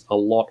produced a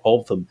lot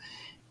of them.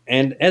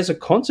 And as a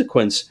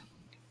consequence,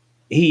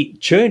 he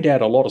churned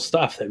out a lot of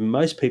stuff that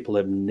most people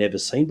have never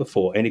seen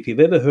before. And if you've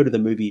ever heard of the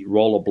movie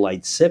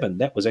Rollerblade 7,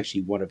 that was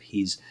actually one of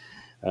his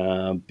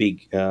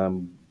big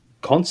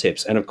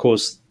concepts. And of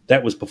course,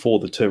 that was before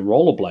the term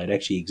rollerblade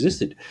actually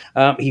existed.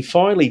 He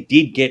finally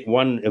did get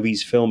one of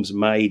his films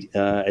made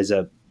as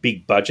a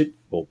big budget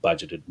or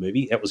budgeted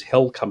movie. That was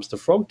Hell Comes to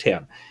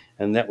Frogtown.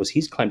 And that was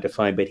his claim to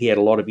fame, but he had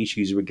a lot of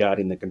issues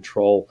regarding the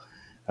control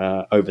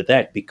over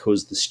that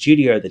because the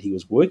studio that he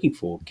was working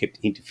for kept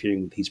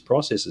interfering with his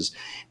processes.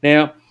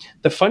 Now,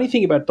 the funny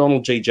thing about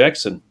Donald G.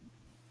 Jackson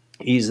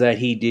is that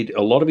he did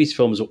a lot of his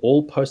films are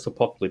all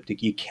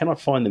post-apocalyptic. You cannot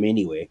find them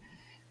anywhere.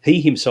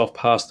 He himself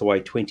passed away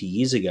 20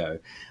 years ago.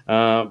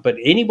 But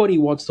anybody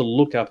wants to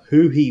look up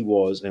who he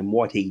was and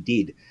what he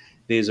did,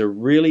 there's a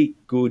really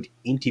good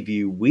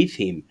interview with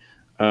him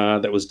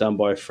that was done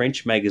by a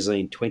French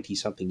magazine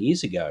 20-something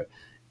years ago.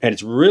 And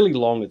it's really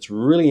long, it's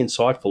really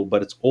insightful,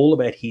 but it's all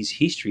about his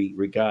history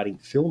regarding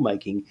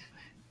filmmaking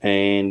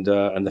and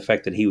the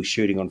fact that he was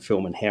shooting on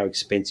film and how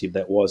expensive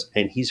that was.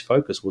 And his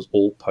focus was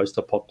all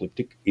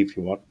post-apocalyptic, if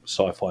you want,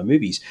 sci-fi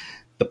movies.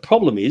 The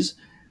problem is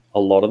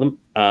a lot of them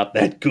aren't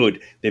that good.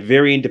 They're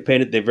very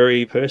independent, they're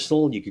very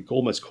personal. You could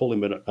almost call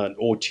him an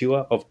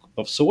auteur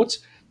of sorts,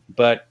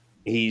 but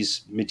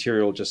his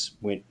material just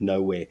went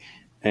nowhere.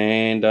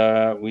 And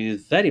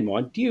with that in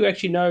mind, do you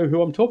actually know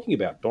who I'm talking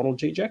about? Donald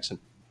G. Jackson.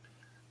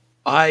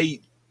 I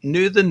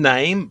knew the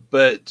name,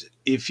 but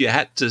if you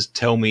had to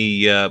tell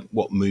me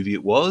what movie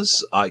it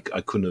was, I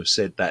couldn't have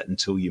said that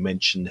until you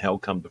mentioned Hell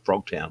Come to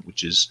Frogtown,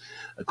 which is,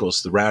 of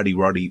course, the Rowdy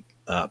Roddy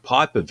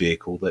Piper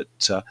vehicle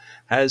that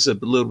has a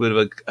little bit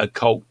of a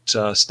cult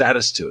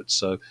status to it.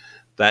 So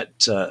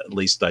that at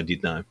least I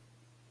did know.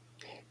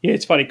 Yeah,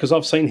 it's funny because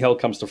I've seen Hell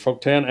Comes to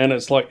Frogtown, and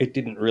it's like it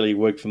didn't really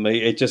work for me.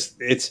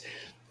 It's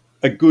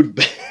a good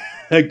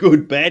a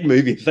good bad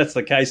movie if that's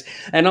the case.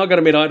 And I got to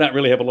admit, I don't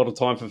really have a lot of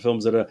time for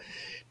films that are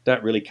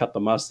don't really cut the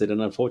mustard.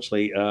 And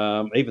unfortunately,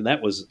 even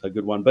that was a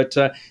good one. But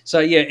so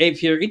yeah,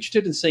 if you're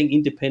interested in seeing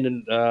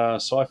independent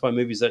sci-fi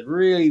movies that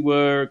really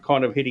were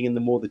kind of heading in the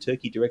more the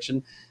turkey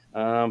direction,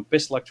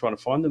 best luck trying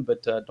to find them.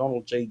 But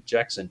Donald G.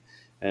 Jackson,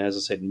 as I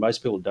said,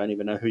 most people don't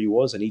even know who he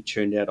was, and he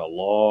churned out a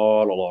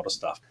lot of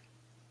stuff.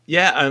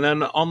 Yeah, and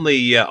then on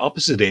the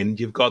opposite end,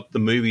 you've got the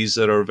movies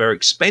that are very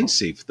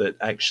expensive that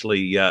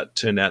actually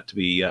turn out to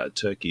be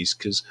turkeys.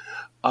 Because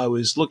I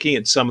was looking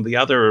at some of the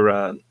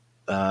other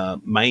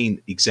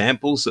main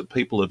examples that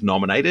people have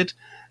nominated,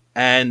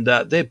 and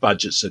their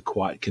budgets are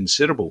quite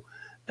considerable.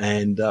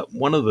 And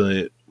one of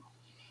the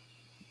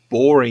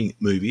boring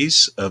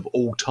movies of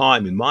all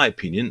time, in my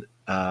opinion,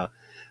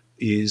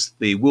 is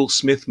the Will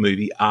Smith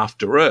movie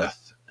After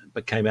Earth.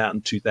 It came out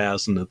in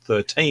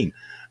 2013.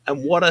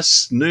 And what a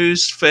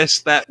snooze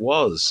fest that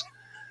was.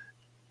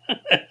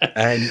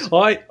 And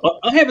I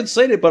haven't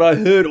seen it, but I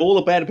heard all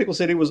about it. People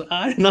said it was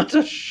an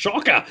utter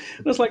shocker.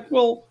 And I was like,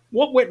 well,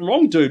 what went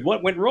wrong, dude?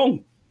 What went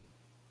wrong?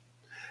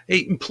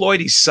 he employed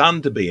his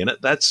son to be in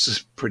it. That's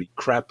pretty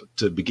crap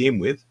to begin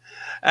with.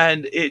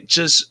 And it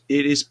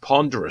is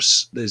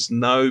ponderous. There's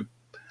no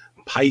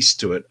pace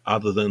to it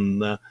other than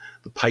the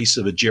pace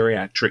of a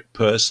geriatric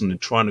person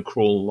trying to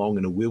crawl along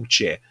in a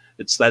wheelchair.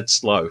 It's that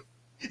slow.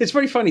 It's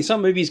very funny.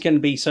 Some movies can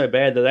be so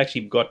bad that they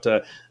actually got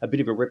a bit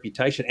of a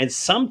reputation, and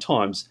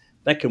sometimes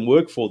that can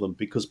work for them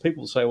because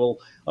people say, "Well,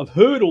 I've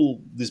heard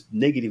all this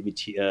negative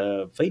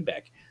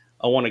feedback.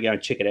 I want to go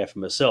and check it out for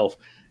myself."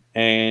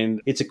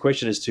 And it's a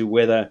question as to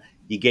whether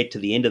you get to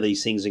the end of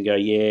these things and go,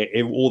 "Yeah,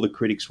 all the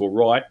critics were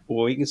right,"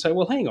 or you can say,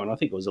 "Well, hang on, I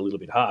think it was a little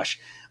bit harsh."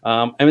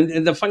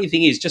 And the funny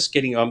thing is, just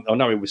getting, I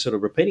know we're sort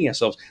of repeating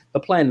ourselves,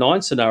 the Plan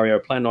 9 scenario,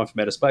 Plan 9 from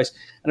Outer Space,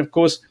 and of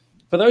course,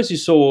 for those who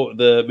saw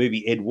the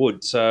movie Ed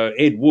Wood, so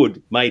Ed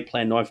Wood made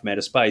Plan 9 from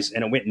Outer Space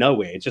and it went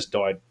nowhere. It just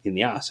died in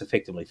the arse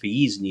effectively for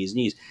years and years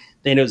and years.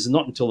 Then it was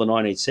not until the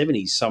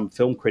 1970s some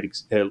film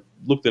critics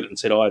looked at it and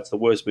said, oh, it's the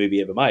worst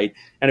movie ever made.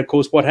 And of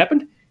course, what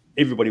happened?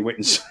 Everybody went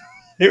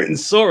and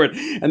saw it.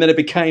 And then it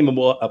became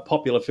a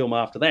popular film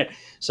after that.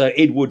 So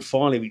Ed Wood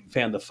finally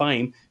found the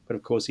fame, but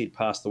of course he'd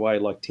passed away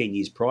like 10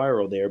 years prior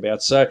or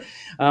thereabouts. So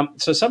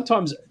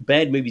sometimes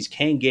bad movies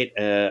can get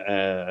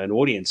an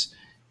audience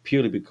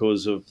purely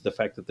because of the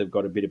fact that they've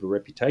got a bit of a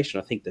reputation.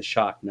 I think the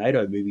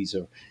Sharknado movies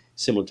are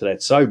similar to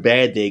that. So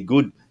bad, they're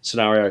good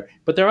scenario.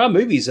 But there are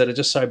movies that are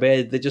just so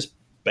bad, they're just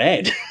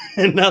bad.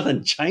 And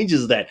nothing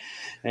changes that.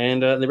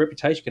 And the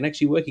reputation can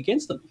actually work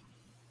against them.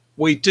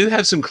 We do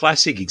have some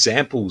classic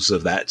examples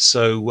of that.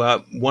 So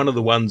one of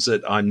the ones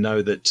that I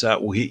know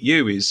that will hit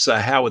you is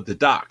Howard the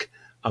Duck.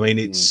 I mean,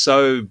 it's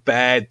so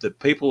bad that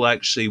people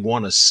actually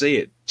want to see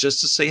it just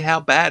to see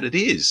how bad it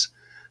is.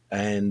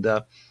 And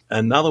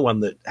another one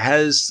that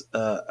has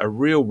a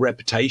real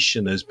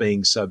reputation as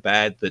being so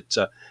bad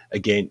that,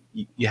 again,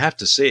 you have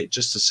to see it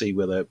just to see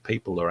whether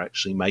people are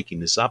actually making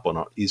this up or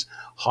not, is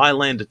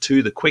Highlander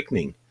 2, The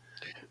Quickening.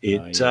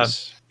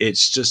 Yes.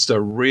 It's just a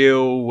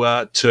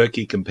real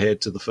turkey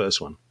compared to the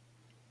first one.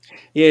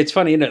 Yeah, it's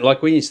funny, isn't it?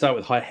 Like when you start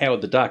with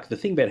Howard the Duck, the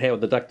thing about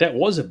Howard the Duck, that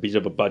was a bit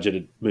of a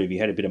budgeted movie,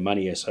 had a bit of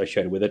money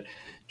associated with it.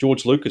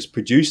 George Lucas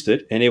produced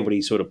it, and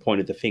everybody sort of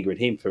pointed the finger at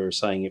him for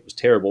saying it was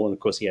terrible. And of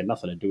course, he had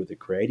nothing to do with the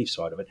creative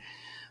side of it.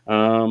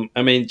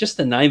 I mean, just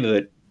the name of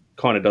it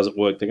kind of doesn't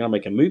work. They're going to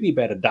make a movie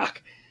about a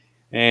duck,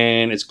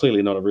 and it's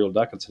clearly not a real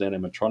duck. It's an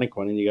animatronic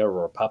one, and you go,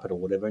 or a puppet or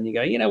whatever, and you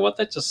go, you know what?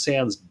 That just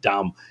sounds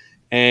dumb.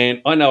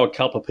 And I know a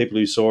couple of people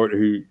who saw it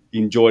who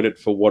enjoyed it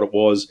for what it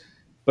was.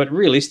 But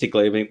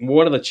realistically, I mean,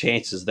 what are the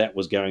chances that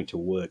was going to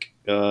work?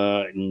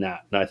 No,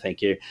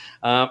 thank you.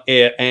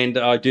 Yeah, and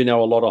I do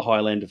know a lot of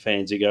Highlander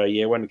fans who go,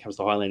 yeah, when it comes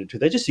to Highlander 2,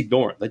 they just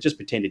ignore it. They just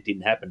pretend it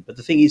didn't happen. But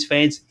the thing is,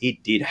 fans,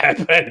 it did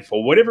happen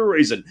for whatever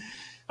reason.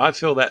 I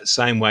feel that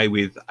same way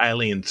with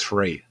Alien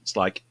 3. It's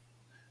like,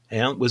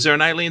 was there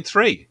an Alien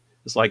 3?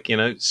 It's like,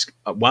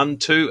 1,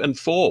 2, and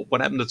 4.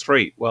 What happened to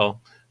 3?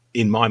 Well,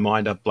 in my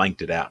mind, I've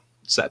blanked it out.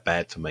 It's that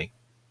bad for me.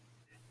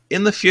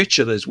 In the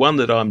future, there's one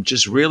that I'm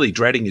just really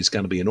dreading is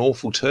going to be an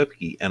awful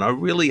turkey, and I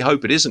really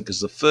hope it isn't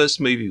because the first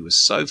movie was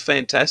so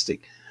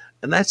fantastic,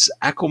 and that's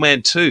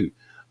Aquaman 2.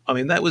 I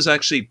mean, that was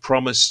actually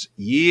promised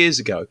years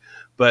ago,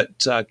 but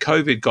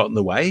COVID got in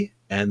the way,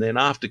 and then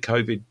after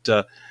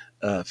COVID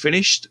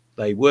finished,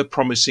 they were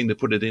promising to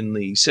put it in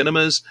the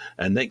cinemas,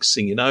 and next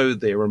thing you know,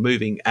 they're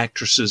removing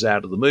actresses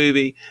out of the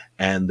movie,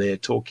 and they're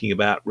talking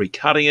about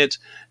recutting it,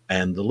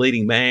 and the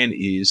leading man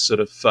is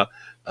sort of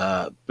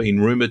been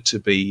rumoured to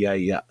be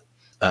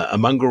a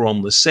monger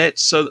on the set.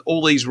 So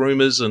all these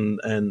rumours and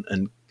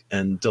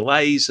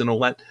delays and all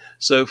that.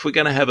 So if we're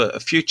going to have a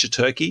future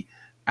turkey,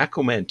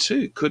 Aquaman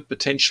 2 could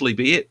potentially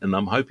be it, and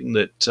I'm hoping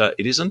that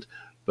it isn't,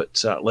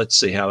 but let's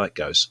see how that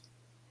goes.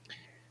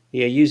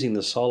 Yeah, using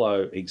the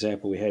Solo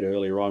example we had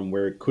earlier on,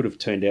 where it could have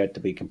turned out to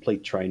be a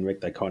complete train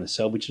wreck, they kind of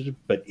salvaged it.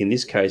 But in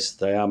this case,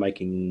 they are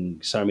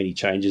making so many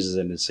changes,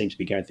 and it seems to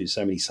be going through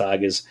so many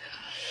sagas.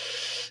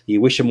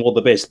 You wish them all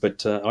the best,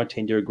 but I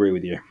tend to agree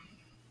with you.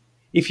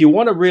 If you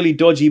want a really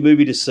dodgy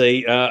movie to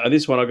see, and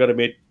this one I got to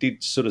admit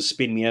did sort of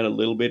spin me out a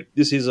little bit.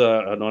 This is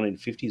a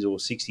 1950s or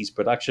 60s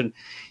production.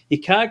 You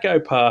can't go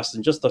past,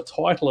 and just the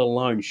title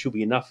alone should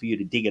be enough for you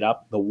to dig it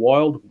up. The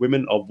Wild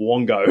Women of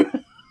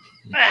Wongo.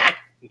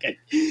 Okay.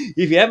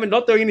 If you haven't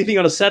not doing anything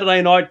on a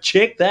Saturday night,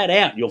 check that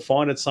out. You'll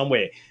find it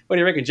somewhere. What do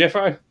you reckon,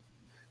 Jeffro?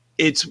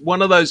 It's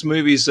one of those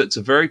movies that's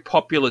a very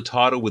popular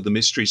title with the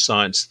Mystery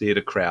Science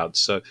Theatre crowd.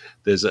 So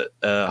there's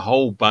a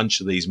whole bunch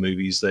of these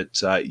movies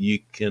that you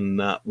can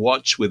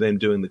watch with them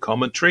doing the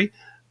commentary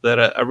that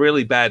are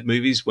really bad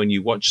movies when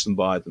you watch them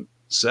by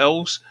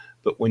themselves.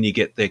 But when you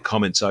get their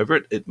comments over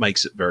it, it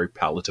makes it very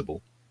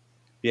palatable.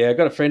 Yeah, I've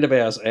got a friend of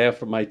ours, our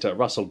mate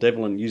Russell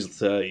Devlin, used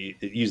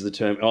the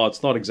term, oh,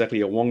 it's not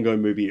exactly a Wongo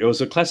movie. It was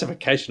a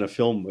classification of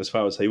film as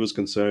far as he was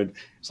concerned.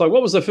 It's like,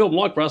 what was the film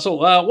like,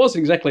 Russell? It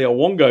wasn't exactly a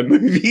Wongo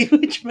movie,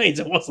 which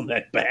means it wasn't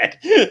that bad.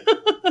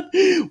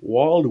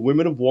 Wild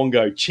Women of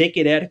Wongo. Check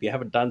it out if you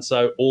haven't done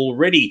so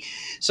already.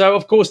 So,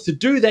 of course, to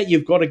do that,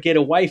 you've got to get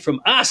away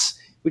from us,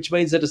 which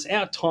means that it's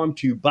our time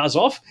to buzz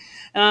off.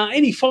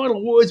 Any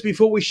final words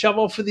before we shove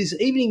off for this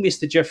evening,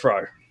 Mr.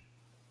 Jeffro?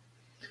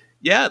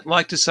 Yeah, I'd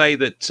like to say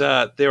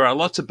that there are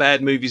lots of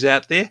bad movies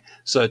out there,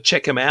 so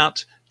check them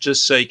out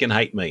just so you can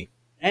hate me.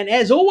 And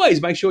as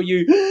always, make sure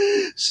you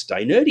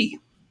stay nerdy.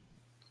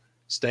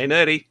 Stay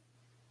nerdy.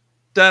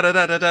 Da da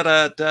da da da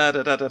da da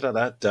da da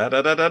da da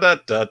da da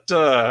da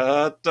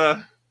da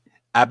da.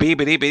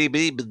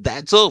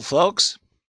 That's all, folks.